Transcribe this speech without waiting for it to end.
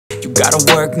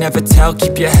Gotta work, never tell,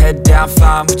 keep your head down,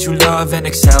 find what you love and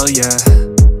excel, yeah.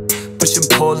 Push and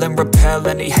pull and repel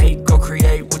any hate, go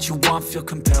create what you want, feel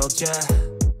compelled, yeah.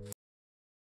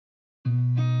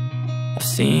 I've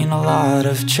seen a lot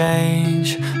of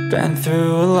change, been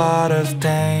through a lot of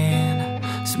pain.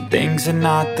 Some things are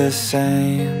not the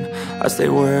same as they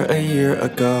were a year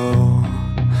ago,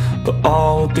 but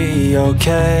all will be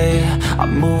okay. I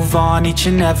move on each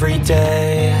and every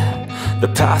day. The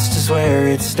past is where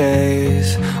it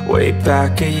stays, way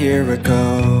back a year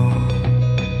ago.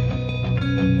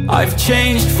 I've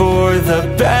changed for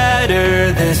the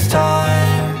better this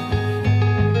time.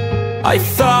 I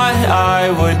thought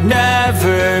I would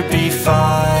never be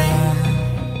fine.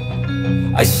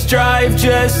 I strive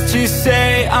just to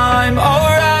say I'm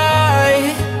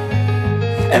alright,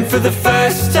 and for the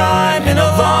first time in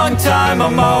a long time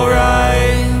I'm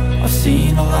alright. I've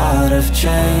seen a lot of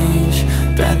change,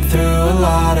 been through a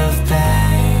lot of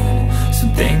pain.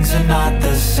 Some things are not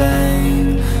the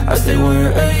same as they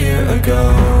were a year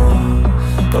ago,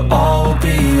 but all will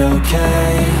be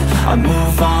okay. I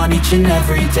move on each and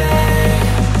every day.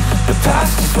 The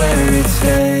past is where it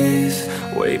stays,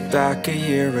 way back a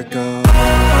year ago.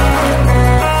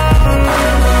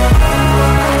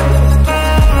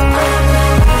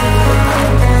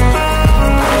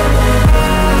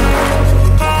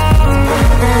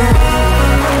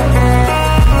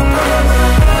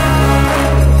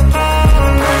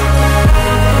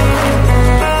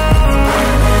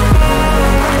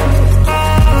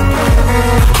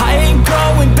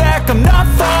 I'm not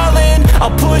falling,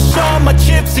 I'll push all my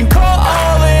chips and call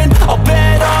all in. I'll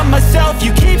bet on myself,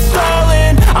 you keep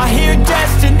stalling. I hear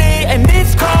destiny and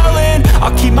it's calling.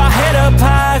 I'll keep my head up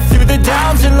high through the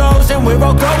downs and lows, and where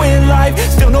I'll go in life,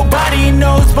 still nobody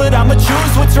knows. But I'ma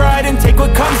choose what's right and take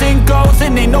what comes and goes,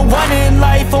 and ain't no one in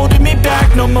life holding me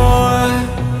back no more.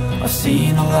 I've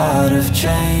seen a lot of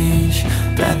change,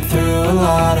 been through a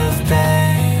lot of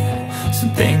pain. Some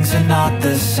things are not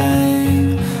the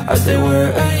same as they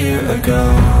were a year ago,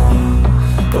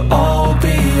 but all will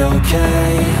be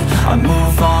okay. I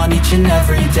move on each and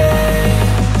every day.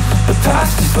 The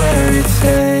past is where it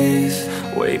stays,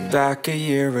 way back a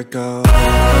year ago.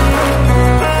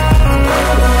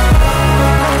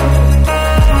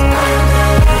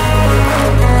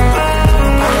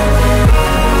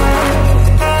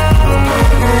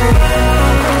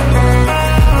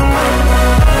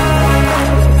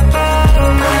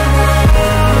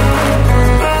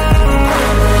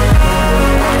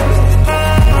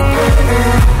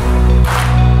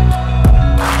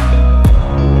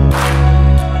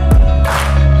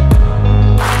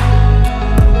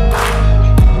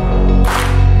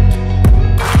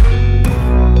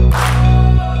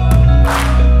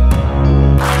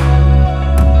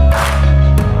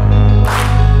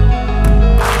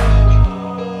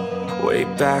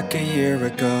 Back a year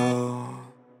ago.